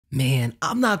Man,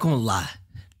 I'm not gonna lie.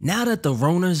 Now that the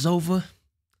Rona's over,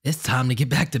 it's time to get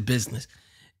back to business.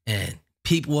 And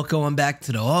people are going back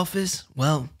to the office.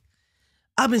 Well,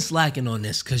 I've been slacking on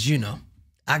this because,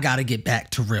 I gotta get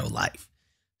back to real life.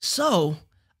 So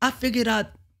I figured I'd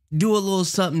do a little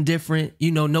something different,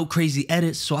 no crazy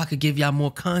edits so I could give y'all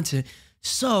more content.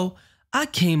 So I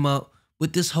came up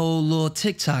with this whole little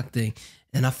TikTok thing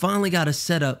and I finally got a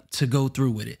setup to go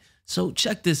through with it. So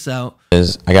check this out.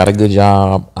 I got a good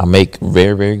job. I make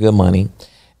very, very good money.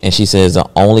 And she says the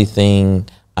only thing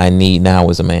I need now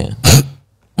is a man.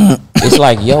 It's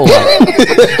like, yo,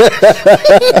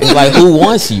 it's like, who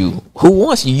wants you? Who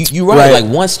wants you? You're right.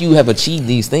 Like, once you have achieved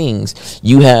these things,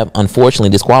 you have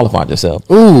unfortunately disqualified yourself.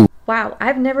 Ooh. Wow,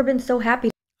 I've never been so happy.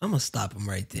 I'm gonna stop him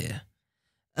right there.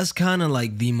 That's kind of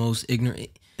like the most ignorant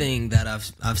thing that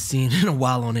I've seen in a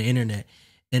while on the internet.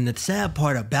 And the sad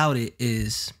part about it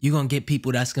is you're going to get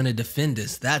people that's going to defend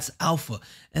this. That's alpha.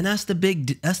 And that's the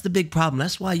big problem.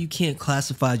 That's why you can't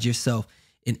classify yourself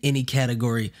in any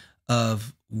category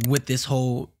with this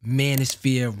whole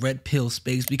manosphere, red pill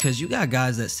space, because you got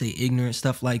guys that say ignorant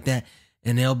stuff like that.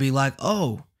 And they'll be like,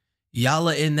 oh, y'all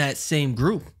are in that same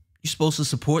group. You're supposed to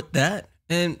support that.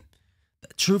 And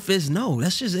the truth is, no,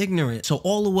 that's just ignorant. So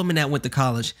all the women that went to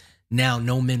college, now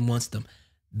no men wants them.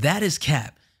 That is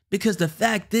cap. Because the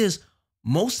fact is,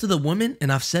 most of the women, and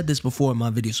I've said this before in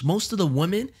my videos, most of the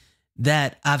women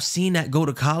that I've seen that go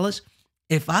to college,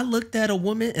 if I looked at a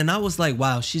woman and I was like,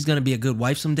 wow, she's going to be a good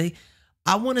wife someday,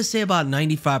 I want to say about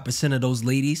 95% of those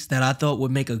ladies that I thought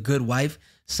would make a good wife,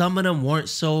 some of them weren't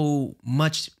so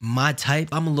much my type.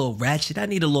 I'm a little ratchet. I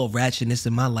need a little ratchetness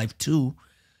in my life too.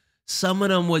 Some of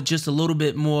them were just a little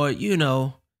bit more,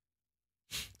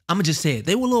 I'm going to just say it.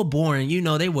 They were a little boring.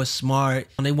 They were smart.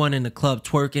 They weren't in the club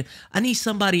twerking. I need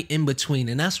somebody in between.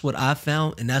 And that's what I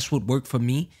found. And that's what worked for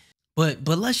me. But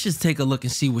let's just take a look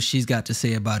and see what she's got to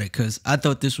say about it. Because I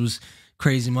thought this was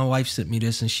crazy. My wife sent me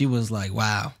this and she was like,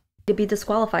 wow. To be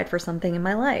disqualified for something in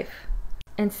my life.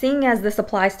 And seeing as this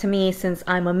applies to me since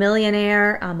I'm a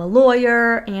millionaire, I'm a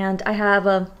lawyer, and I have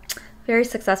a very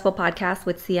successful podcast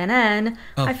with CNN,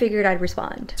 I figured I'd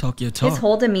respond. Talk your talk. His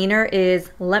whole demeanor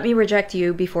is, let me reject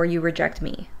you before you reject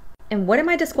me. And what am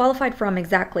I disqualified from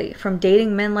exactly? From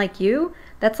dating men like you?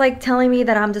 That's like telling me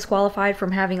that I'm disqualified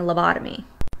from having a lobotomy.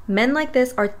 Men like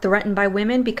this are threatened by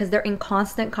women because they're in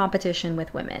constant competition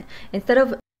with women.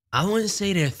 I wouldn't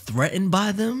say they're threatened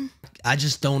by them. I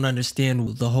just don't understand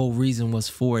what the whole reason was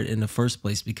for it in the first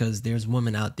place, because there's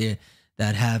women out there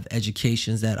that have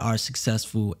educations that are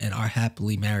successful and are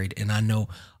happily married. And I know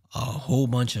a whole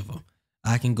bunch of them.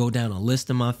 I can go down a list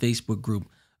in my Facebook group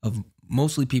of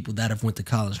mostly people that I've went to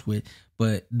college with,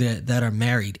 but that are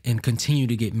married and continue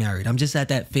to get married. I'm just at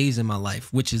that phase in my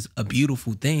life, which is a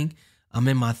beautiful thing. I'm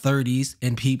in my 30s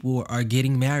and people are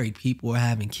getting married. People are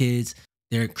having kids.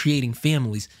 They're creating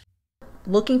families.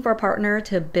 Looking for a partner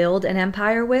to build an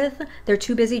empire with, they're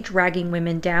too busy dragging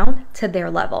women down to their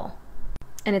level.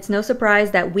 And it's no surprise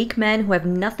that weak men who have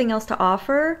nothing else to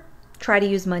offer try to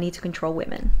use money to control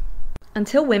women.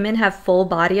 Until women have full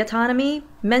body autonomy,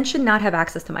 men should not have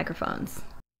access to microphones.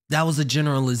 That was a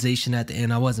generalization at the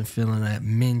end. I wasn't feeling that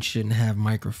men shouldn't have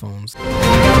microphones.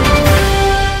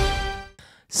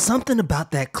 Something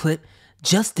about that clip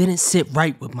just didn't sit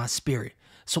right with my spirit.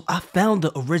 So I found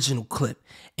the original clip,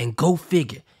 and go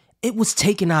figure, it was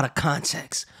taken out of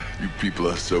context. You people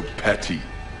are so petty.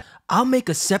 I'll make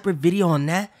a separate video on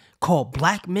that called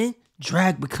Black Men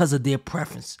Drag Because of Their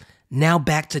Preference. Now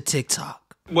back to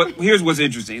TikTok. Here's what's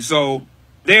interesting. So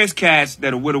there's cats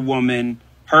that are with a woman.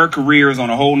 Her career is on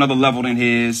a whole nother level than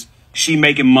his. She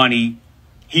making money.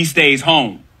 He stays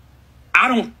home. I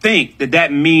don't think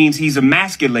that means he's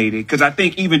emasculated, because I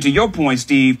think, even to your point,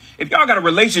 Steve, if y'all got a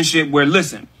relationship where,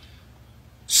 listen,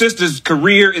 sister's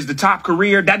career is the top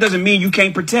career, that doesn't mean you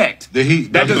can't protect.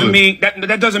 That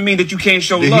doesn't mean that you can't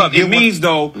show love. It means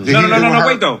though,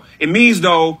 wait though. It means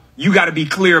though, you got to be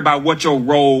clear about what your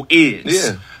role is.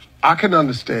 Yeah, I can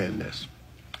understand this.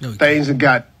 Things have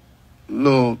got a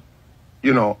little,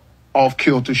 off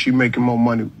kilter. She making more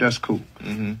money. That's cool.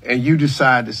 Mm-hmm. And you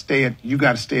decide to you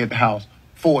got to stay at the house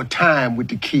for a time with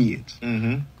the kids.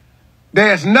 Mm-hmm.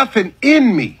 There's nothing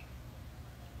in me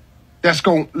that's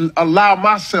going to allow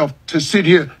myself to sit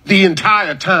here the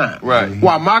entire time. Right.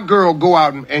 While my girl go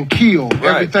out and kill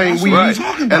everything we eat.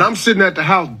 And I'm sitting at the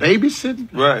house babysitting.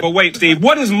 Right. But wait, Steve,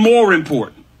 what is more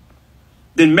important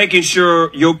than making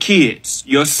sure your kids,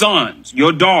 your sons,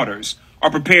 your daughters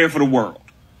are prepared for the world?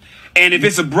 And if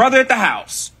it's a brother at the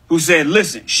house who said,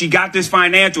 listen, she got this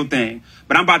financial thing,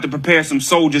 but I'm about to prepare some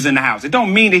soldiers in the house. It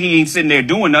don't mean that he ain't sitting there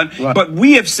doing nothing. Right. But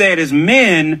we have said as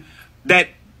men that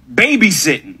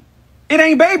babysitting It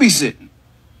ain't babysitting.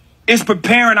 It's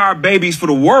preparing our babies for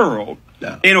the world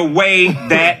in a way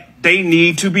that they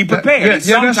need to be prepared. And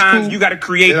sometimes you got to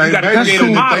create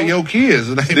a model. Your kids.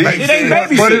 It ain't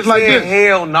babysitting. But it's like this.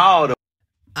 Hell no.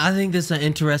 I think this is an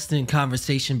interesting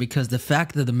conversation because the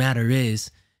fact of the matter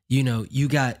is, you know, you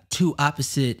got two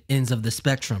opposite ends of the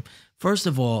spectrum. First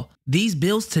of all, these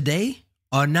bills today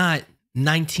are not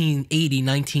 1980,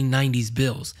 1990s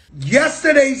bills.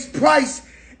 Yesterday's price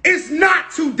is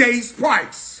not today's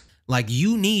price. Like,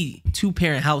 you need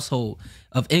two-parent household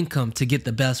of income to get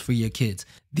the best for your kids.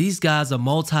 These guys are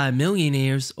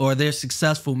multi-millionaires or they're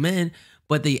successful men,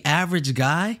 but the average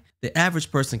guy, the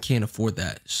average person can't afford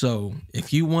that. So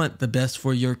if you want the best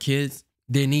for your kids,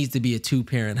 there needs to be a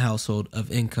two-parent household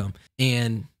of income.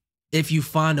 And if you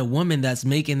find a woman that's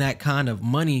making that kind of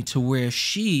money to where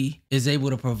she is able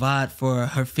to provide for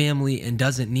her family and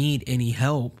doesn't need any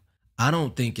help, I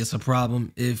don't think it's a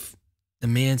problem if the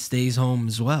man stays home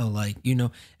as well. Like, you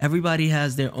know, everybody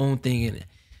has their own thing in it.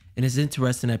 And it's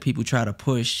interesting that people try to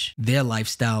push their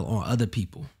lifestyle on other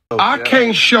people. I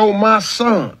can't show my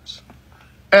sons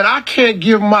and I can't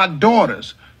give my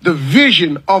daughters the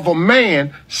vision of a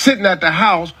man sitting at the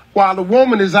house while the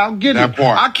woman is out getting it.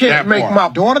 I can't make my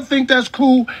daughter think that's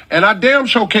cool, and I damn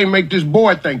sure can't make this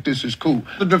boy think this is cool.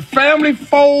 The family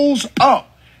folds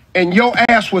up and your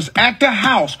ass was at the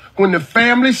house when the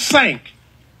family sank.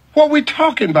 What we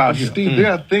talking about here? Steve,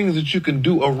 there are things that you can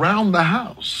do around the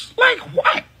house. Like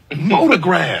what? Motor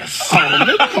grass.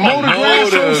 Motor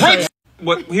grass.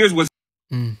 Here's what's...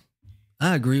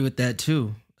 I agree with that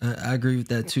too. I agree with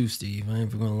that too, Steve. I ain't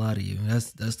even gonna lie to you.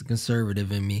 That's the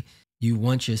conservative in me. You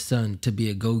want your son to be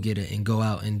a go-getter and go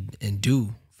out and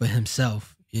do for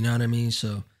himself. You know what I mean?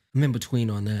 So I'm in between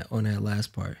on that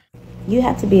last part. You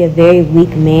have to be a very weak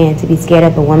man to be scared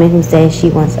of a woman who says she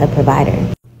wants a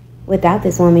provider. Without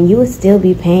this woman, you would still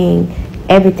be paying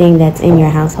everything that's in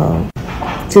your household.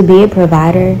 To be a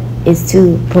provider is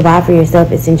to provide for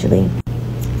yourself, essentially.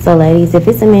 So ladies, if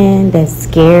it's a man that's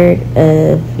scared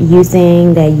of you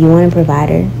saying that you want a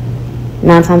provider,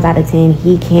 9 times out of 10,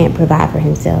 he can't provide for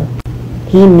himself.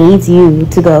 He needs you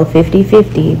to go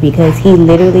 50-50 because he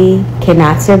literally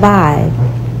cannot survive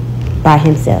by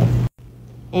himself.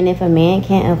 And if a man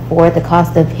can't afford the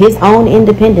cost of his own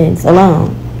independence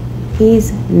alone,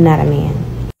 he's not a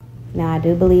man. Now, I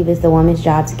do believe it's the woman's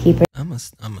job to keep her. I'm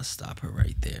gonna stop her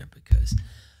right there because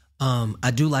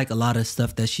I do like a lot of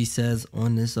stuff that she says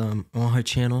on this on her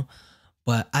channel,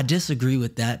 but I disagree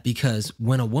with that because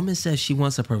when a woman says she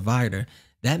wants a provider,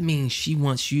 that means she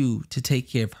wants you to take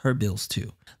care of her bills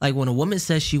too. Like when a woman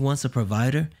says she wants a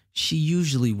provider, she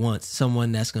usually wants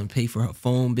someone that's gonna pay for her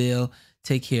phone bill,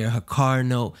 take care of her car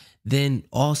note, then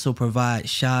also provide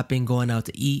shopping, going out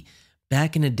to eat.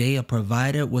 Back in the day, a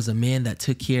provider was a man that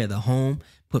took care of the home,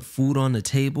 put food on the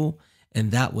table,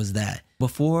 and that was that.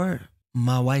 Before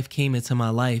my wife came into my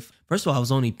life, first of all, I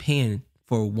was only paying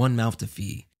for one mouth to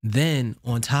feed. Then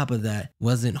on top of that,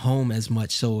 wasn't home as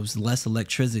much, so it was less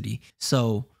electricity.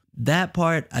 So that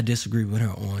part I disagree with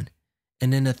her on.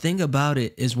 And then the thing about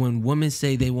it is when women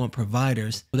say they want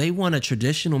providers, they want a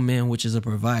traditional man, which is a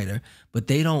provider, but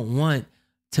they don't want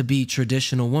to be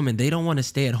traditional women. They don't want to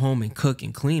stay at home and cook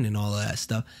and clean and all of that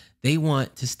stuff. They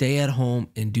want to stay at home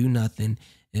and do nothing.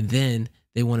 And then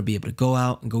they want to be able to go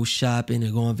out and go shopping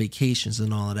and go on vacations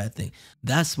and all of that thing.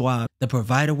 That's why the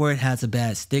provider word has a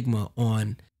bad stigma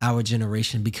on our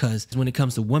generation, because when it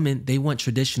comes to women, they want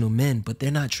traditional men, but they're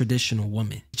not traditional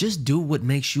women. Just do what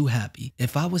makes you happy.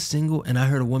 If I was single and I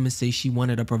heard a woman say she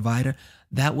wanted a provider,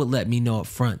 that would let me know up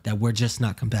front that we're just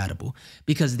not compatible.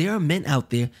 Because there are men out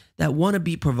there that want to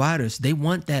be providers. They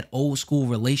want that old school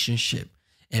relationship.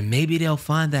 And maybe they'll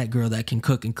find that girl that can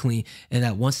cook and clean and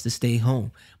that wants to stay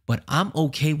home. But I'm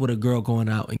okay with a girl going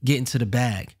out and getting to the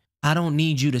bag. I don't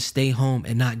need you to stay home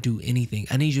and not do anything.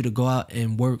 I need you to go out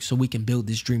and work so we can build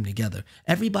this dream together.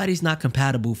 Everybody's not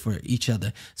compatible for each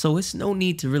other. So it's no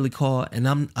need to really call, and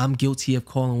I'm guilty of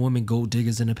calling women gold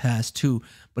diggers in the past too,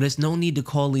 but it's no need to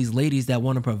call these ladies that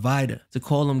want a provider to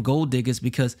call them gold diggers,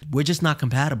 because we're just not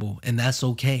compatible, and that's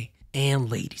okay.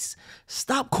 And ladies,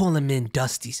 stop calling men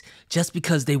dusties just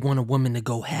because they want a woman to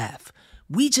go half.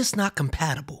 We just not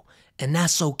compatible. And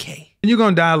that's okay. You're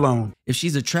going to die alone. If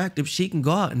she's attractive, she can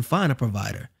go out and find a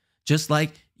provider. Just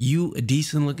like you, a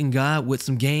decent looking guy with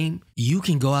some game, you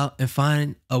can go out and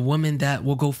find a woman that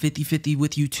will go 50-50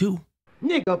 with you too.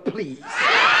 Nigga, please.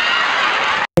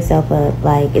 Yourself up.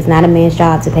 Like, it's not a man's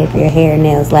job to pay for your hair,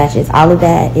 nails, lashes. All of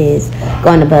that is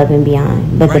going above and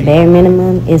beyond. But the bare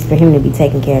minimum is for him to be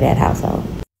taking care of that household.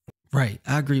 Right.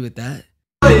 I agree with that.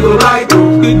 All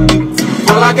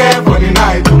I care for the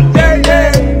night.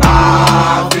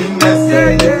 I've been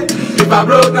I'm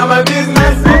broke, now my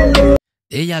business.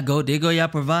 There y'all go. There go y'all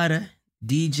provider.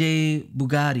 DJ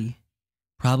Bugatti.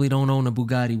 Probably don't own a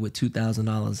Bugatti with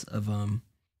 $2,000 of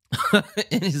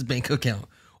in his bank account.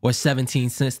 Or 17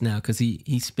 cents now because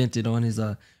he spent it on his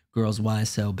girl's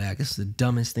YSL bag. It's the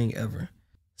dumbest thing ever.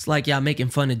 It's like y'all making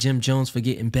fun of Jim Jones for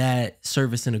getting bad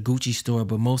service in a Gucci store,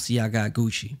 but most of y'all got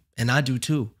Gucci. And I do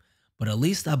too. But at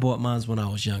least I bought mine when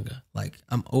I was younger. Like,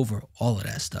 I'm over all of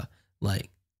that stuff. Like,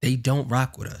 they don't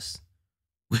rock with us.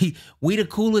 We the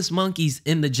coolest monkeys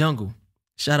in the jungle.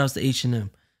 Shout outs to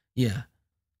H&M. Yeah.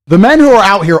 The men who are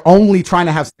out here only trying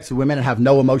to have sex with women and have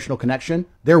no emotional connection,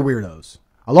 they're weirdos.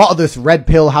 A lot of this red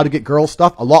pill, how to get girls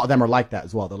stuff, a lot of them are like that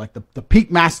as well. They're like the peak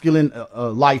masculine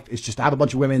life is just to have a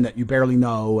bunch of women that you barely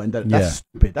know, and that's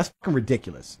stupid. That's fucking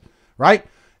ridiculous, right?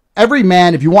 Every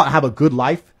man, if you want to have a good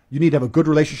life, you need to have a good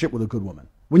relationship with a good woman.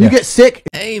 When you get sick...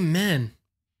 Amen.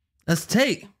 That's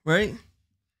take, right?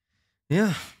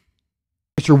 Yeah.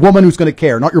 It's your woman who's going to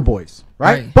care, not your boys,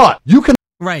 right? But you can...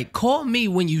 Right. Call me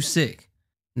when you sick.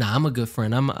 Nah, I'm a good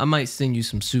friend. I might send you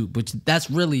some soup, but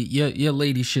that's really your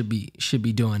lady should be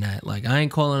doing that. Like, I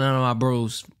ain't calling out on my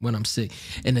bros when I'm sick.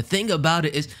 And the thing about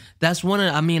it is, that's one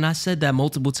of, I mean, I said that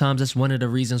multiple times. That's one of the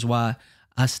reasons why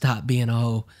I stopped being a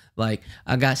hoe. Like,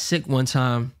 I got sick one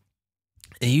time,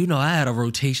 and you know, I had a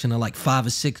rotation of like 5 or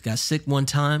 6. Got sick one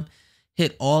time,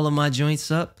 hit all of my joints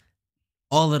up,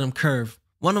 all of them curved.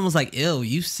 One of them was like, "Ew,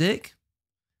 you sick?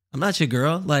 I'm not your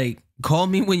girl. Like, call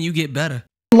me when you get better."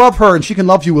 Love her and she can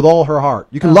love you with all her heart.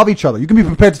 You can love each other. You can be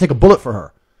prepared to take a bullet for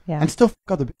her. Yeah. And still fuck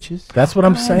other bitches. That's what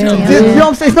I'm saying. You know what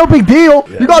I'm saying? It's no big deal.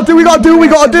 Yeah. We gotta do what we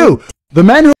gotta do. The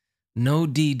men who... No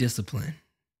D discipline.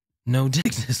 No dick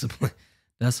discipline.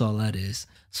 That's all that is.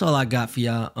 That's all I got for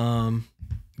y'all.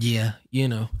 Yeah, you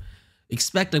know.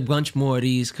 Expect a bunch more of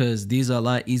these because these are a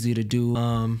lot easier to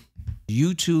do.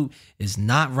 YouTube is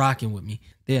not rocking with me.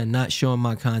 They are not showing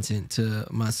my content to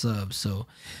my subs. So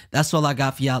that's all I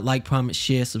got for y'all. Like, comment,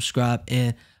 share, subscribe,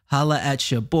 and holla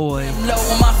at your boy. Low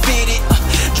on my fitted,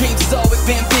 dreams has always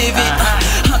been vivid.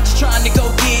 I'm just trying to go